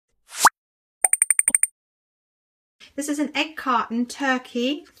This is an egg carton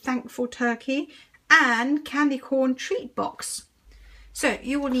turkey, thankful turkey, and candy corn treat box. So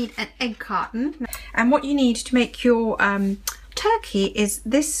you will need an egg carton, and what you need to make your turkey is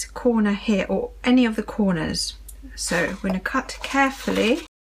this corner here, or any of the corners. So we're going to cut carefully.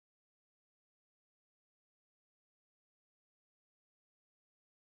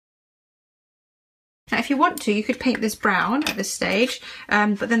 Now if you want to, you could paint this brown at this stage,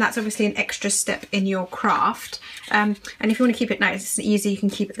 but then that's obviously an extra step in your craft. And if you want to keep it nice and easy, you can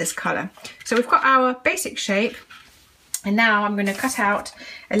keep it this colour. So we've got our basic shape, and now I'm going to cut out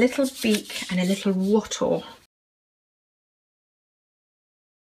a little beak and a little wattle.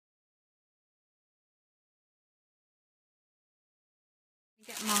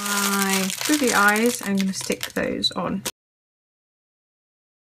 Get my googly eyes, I'm going to stick those on.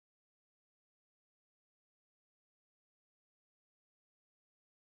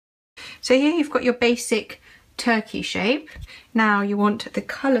 So here you've got your basic turkey shape. Now you want the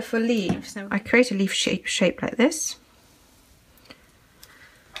colourful leaves. So I create a leaf shape like this.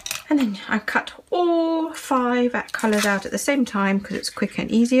 And then I cut all 5 colours out at the same time because it's quicker and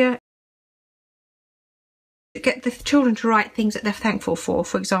easier. Get the children to write things that they're thankful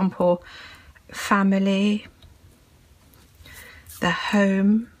for example, family, their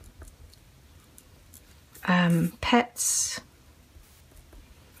home, pets,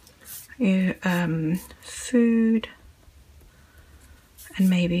 food, and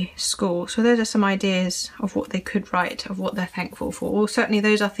maybe school. So those are some ideas of what they could write, of what they're thankful for. Well, certainly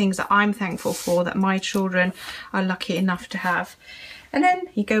those are things that I'm thankful for, that my children are lucky enough to have. And then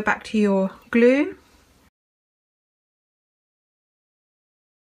you go back to your glue.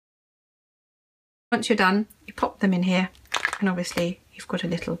 Once you're done, you pop them in here, and obviously you've got a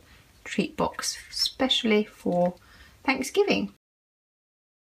little treat box, especially for Thanksgiving.